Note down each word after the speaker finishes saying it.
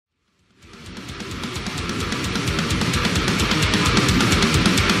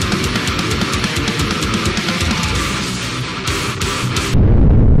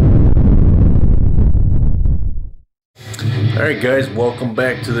Alright guys, welcome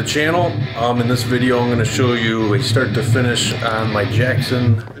back to the channel. In this video I'm going to show you a start to finish on my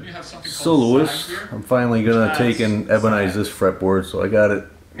Jackson Soloist. I'm finally going to take and ebonize this fretboard, so I got it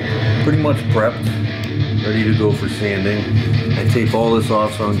pretty much prepped, ready to go for sanding. I tape all this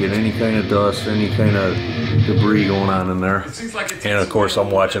off so I don't get any kind of dust, any kind of debris going on in there. And of course I'm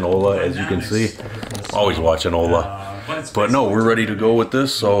watching Ola, as you can see. Always watching Ola. But no, we're ready to go with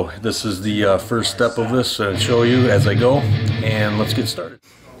this, so this is the first step of this and show you as I go, and let's get started.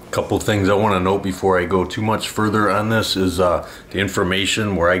 A couple things I want to note before I go too much further on this is the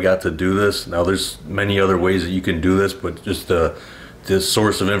information where I got to do this. Now there's many other ways that you can do this, but just this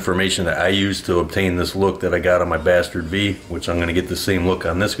source of information that I used to obtain this look that I got on my Bastard V, which I'm going to get the same look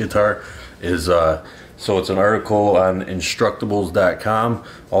on this guitar, is so it's an article on Instructables.com.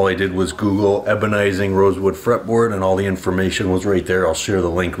 All I did was Google Ebonizing Rosewood Fretboard and all the information was right there. I'll share the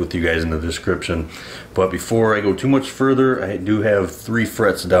link with you guys in the description. But before I go too much further, I do have 3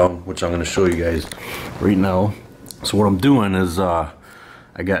 frets down, which I'm going to show you guys right now. So what I'm doing is I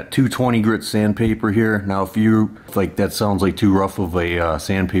got 220 grit sandpaper here. Now if that sounds like too rough of a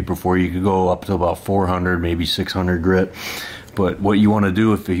sandpaper for you, you could go up to about 400, maybe 600 grit. But what you want to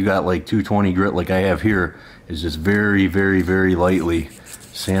do if you got like 220 grit like I have here is just very, very, very lightly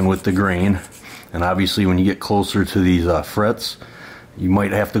sand with the grain. And obviously when you get closer to these frets, you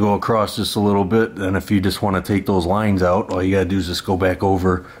might have to go across just a little bit. And if you just want to take those lines out, all you got to do is just go back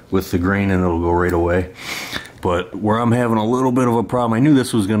over with the grain and it'll go right away. But where I'm having a little bit of a problem, I knew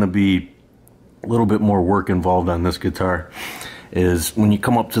this was going to be a little bit more work involved on this guitar, is when you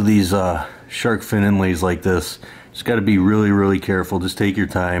come up to these shark fin inlays like this, just got to be really, really careful. Just take your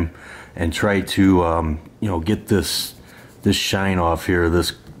time and try to get this shine off here,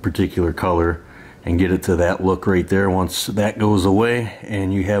 this particular color, and get it to that look right there. Once that goes away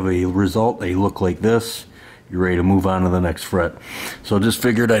and you have a result, a look like this, you're ready to move on to the next fret. So just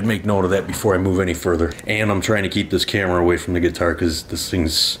figured I'd make note of that before I move any further. And I'm trying to keep this camera away from the guitar because this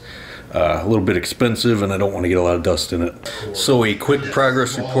thing's a little bit expensive and I don't want to get a lot of dust in it. So a quick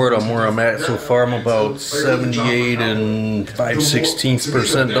progress report on where I'm at so far. I'm about 78 and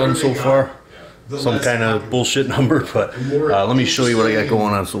 5/16% done so far. Some kind of bullshit number, but let me show you what I got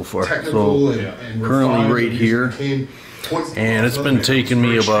going on so far. So currently right here, and it's been taking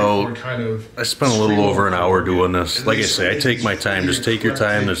me about, I spent a little over an hour doing this. Like I say, I take my time. Just take your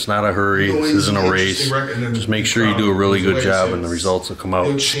time. It's not a hurry. This isn't a race. Just make sure you do a really good job and the results will come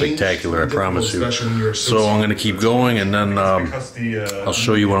out spectacular, I promise you. So I'm going to keep going and then I'll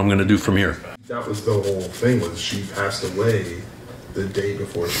show you what I'm going to do from here. That was the whole thing, was she passed away the day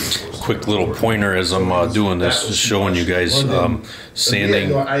before she was supposed to. Quick little pointer as I'm doing this, just showing you guys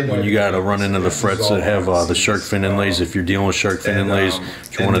sanding when you got to run into the frets that have the shark fin inlays. If you're dealing with shark fin inlays,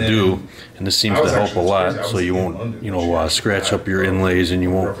 what you want to do, and this seems to help a lot, so you won't scratch up your inlays and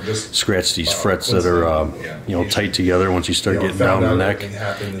you won't scratch these frets that are tight together once you start getting down the neck,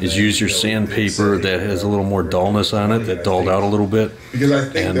 is use your sandpaper that has a little more dullness on it, that dulled out a little bit,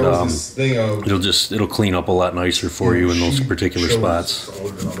 and it'll clean up a lot nicer for you in those particular spots.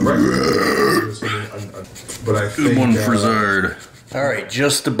 Good one, Frasard. Alright,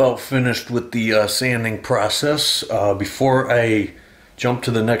 just about finished with the sanding process. Before I jump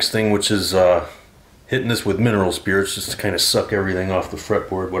to the next thing, which is hitting this with mineral spirits, just to kind of suck everything off the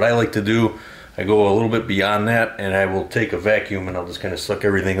fretboard. What I like to do, I go a little bit beyond that, and I will take a vacuum and I'll just kind of suck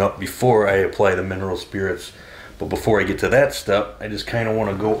everything up before I apply the mineral spirits. But before I get to that step, I just kind of want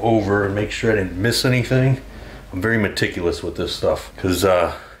to go over and make sure I didn't miss anything. I'm very meticulous with this stuff because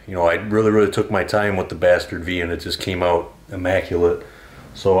I really took my time with the Bastard V and it just came out immaculate.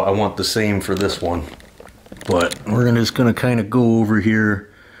 So I want the same for this one. But we're just gonna kind of go over here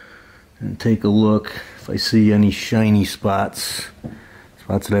and take a look. If I see any shiny spots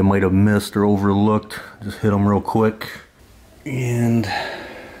that I might have missed or overlooked, just hit them real quick. And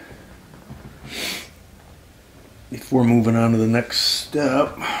before moving on to the next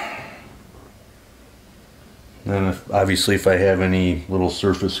step, then obviously if I have any little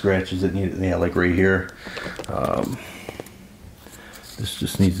surface scratches that need, like right here, this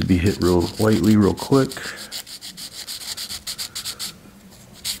just needs to be hit real lightly, real quick.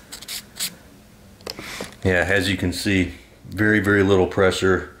 Yeah, as you can see, very, very little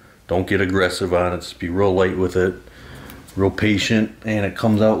pressure. Don't get aggressive on it. Just be real light with it, real patient, and it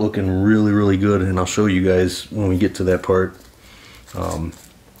comes out looking really, really good. And I'll show you guys when we get to that part.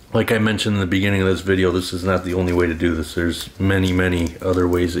 Like I mentioned in the beginning of this video, this is not the only way to do this. There's many, many other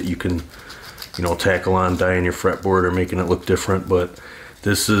ways that you can, tackle on dyeing your fretboard or making it look different. But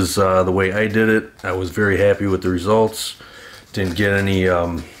this is the way I did it. I was very happy with the results. Didn't get any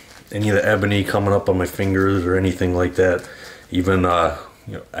of the ebony coming up on my fingers or anything like that. Even,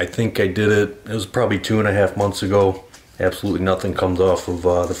 you know, I think I did it was probably 2.5 months ago. Absolutely nothing comes off of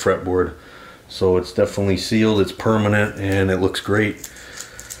the fretboard. So it's definitely sealed, it's permanent, and it looks great.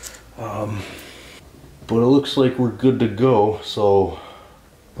 But it looks like we're good to go. So,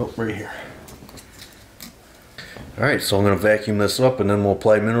 oh, right here. Alright, so I'm going to vacuum this up and then we'll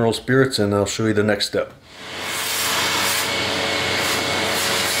apply mineral spirits and I'll show you the next step.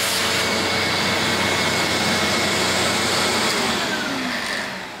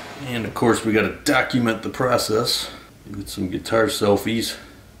 And of course we got to document the process. Get some guitar selfies.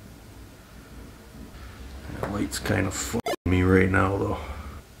 That light's kind of fucking me right now though.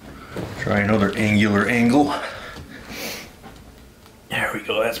 Try another angular angle. There we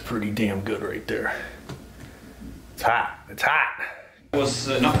go, that's pretty damn good right there. It's hot, it's hot. I was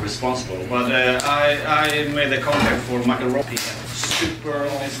not responsible, but I made a contact for Michael Rocky. Super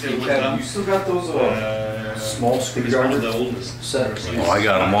still with them. You still got those small screwdrivers? The oldest setters. Oh, I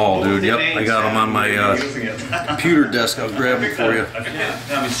got them all, dude. Yep, I got them on my computer desk. I'll grab them for you. Yeah,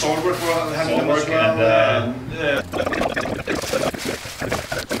 I mean, Swordwork has them as well.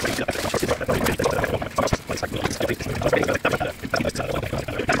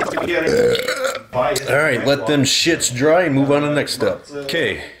 Alright, let them shits dry and move on to the next step.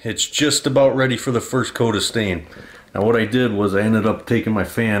 Okay, it's just about ready for the first coat of stain. Now what I did was I ended up taking my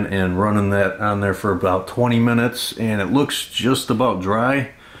fan and running that on there for about 20 minutes and it looks just about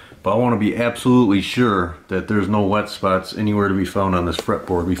dry, but I want to be absolutely sure that there's no wet spots anywhere to be found on this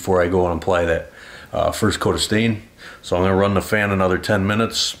fretboard before I go and apply that first coat of stain. So I'm going to run the fan another 10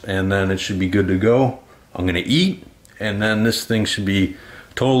 minutes and then it should be good to go. I'm going to eat and then this thing should be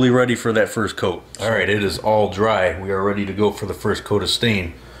totally ready for that first coat. Alright, it is all dry. We are ready to go for the first coat of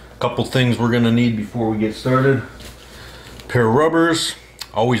stain. A couple things we're going to need before we get started. Pair of rubbers,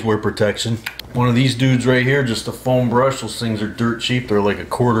 always wear protection. One of these dudes right here, just a foam brush. Those things are dirt cheap, they're like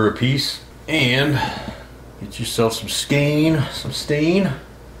 $1 a piece. And get yourself some stain.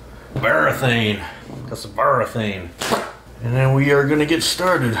 Varathane, got some Varathane. And then we are gonna get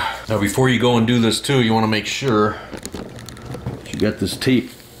started. Now before you go and do this too, you wanna make sure you got this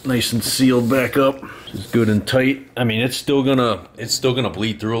tape nice and sealed back up. It's good and tight. I mean, it's still gonna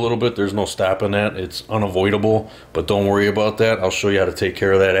bleed through a little bit. There's no stopping that. It's unavoidable, but don't worry about that. I'll show you how to take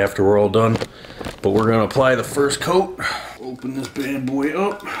care of that after we're all done. But we're gonna apply the first coat. Open this bad boy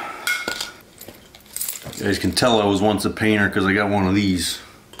up. You guys can tell I was once a painter because I got one of these.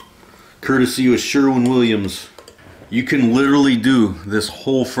 Courtesy of Sherwin-Williams. You can literally do this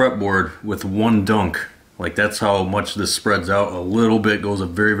whole fretboard with one dunk. Like that's how much this spreads out. A little bit goes a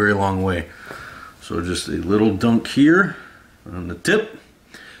very, very long way. So just a little dunk here on the tip,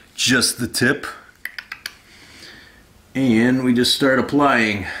 just the tip, and we just start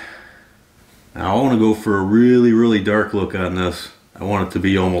applying. Now I want to go for a really, really dark look on this. I want it to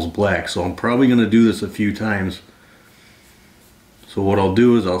be almost black, so I'm probably going to do this a few times. So what I'll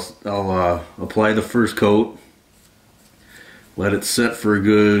do is I'll apply the first coat, let it set for a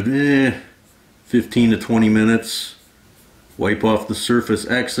good 15 to 20 minutes, wipe off the surface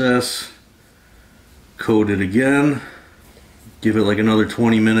excess, coat it again, give it like another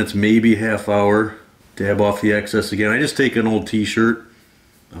 20 minutes, maybe half hour, dab off the excess again. I just take an old t-shirt,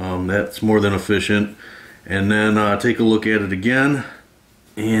 that's more than efficient, and then take a look at it again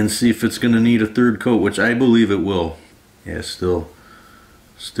and see if it's going to need a third coat, which I believe it will. Yeah, still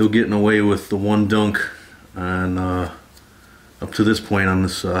getting away with the one dunk on up to this point on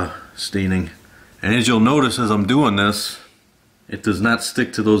this staining. And as you'll notice as I'm doing this, it does not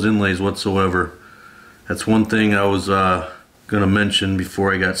stick to those inlays whatsoever. That's one thing I was going to mention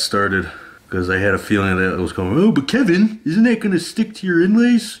before I got started, because I had a feeling that it was coming, oh, but Kevin, isn't that going to stick to your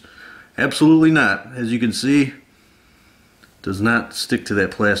inlays? Absolutely not. As you can see, it does not stick to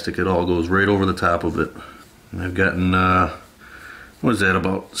that plastic at all. It goes right over the top of it. And I've gotten, what is that,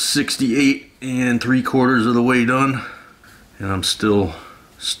 about 68 3/4 of the way done. And I'm still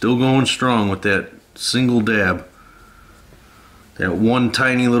going strong with that single dab. That one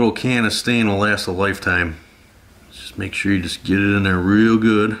tiny little can of stain will last a lifetime. Just make sure you just get it in there real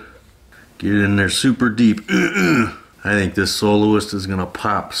good. Get it in there super deep. I think this soloist is gonna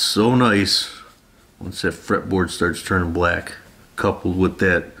pop so nice once that fretboard starts turning black, coupled with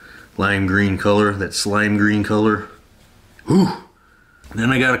that lime green color, that slime green color. Whew.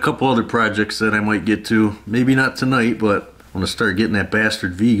 Then I got a couple other projects that I might get to. Maybe not tonight, but I'm gonna start getting that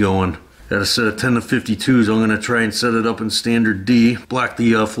bastard V going. Got a set of 10 to 52s. I'm gonna try and set it up in standard D, block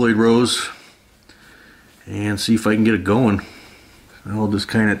the Floyd Rose, and see if I can get it going. I'll just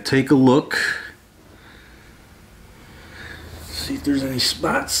kind of take a look, see if there's any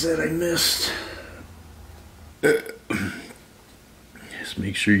spots that I missed. Just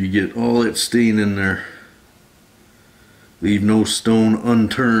make sure you get all that stain in there. Leave no stone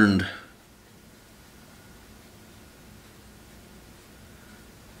unturned.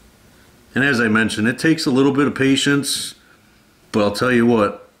 And as I mentioned, it takes a little bit of patience, but I'll tell you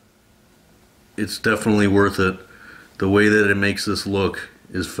what, it's definitely worth it. The way that it makes this look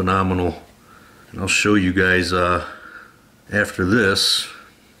is phenomenal. And I'll show you guys after this,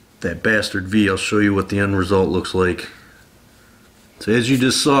 that bastard V, I'll show you what the end result looks like. So as you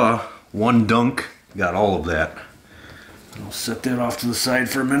just saw, one dunk got all of that. I'll set that off to the side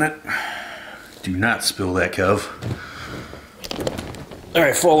for a minute. Do not spill that, Kev.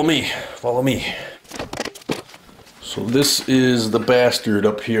 Alright, follow me. Follow me. So this is the bastard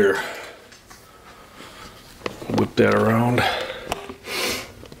up here. Whip that around.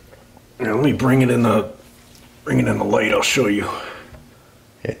 Now let me bring it in the light, I'll show you.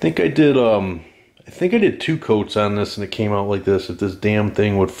 I think I did 2 coats on this and it came out like this. If this damn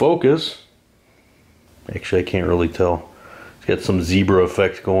thing would focus. Actually, I can't really tell. It's got some zebra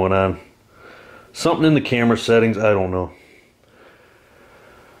effect going on. Something in the camera settings, I don't know.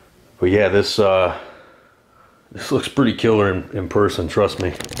 But yeah, this looks pretty killer in person, trust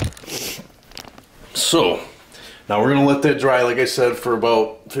me. So, now we're gonna let that dry, like I said, for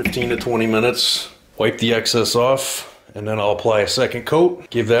about 15 to 20 minutes. Wipe the excess off, and then I'll apply a second coat.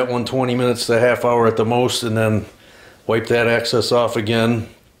 Give that one 20 minutes to a half hour at the most, and then wipe that excess off again.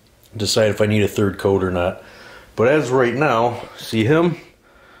 Decide if I need a third coat or not. But as right now, see him?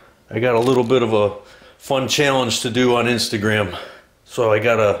 I got a little bit of a fun challenge to do on Instagram. So I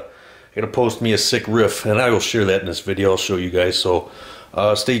gotta post me a sick riff, and I will share that in this video. I'll show you guys. So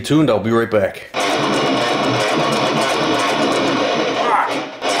stay tuned. I'll be right back.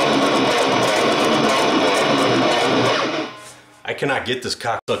 I cannot get this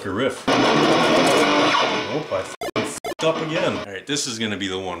cocksucker riff. Oh, I f***ed up again. All right, this is gonna be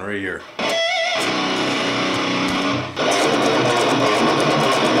the one right here.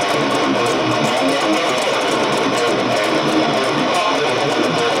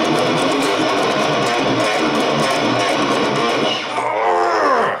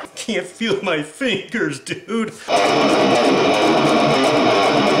 Can't feel my fingers, dude.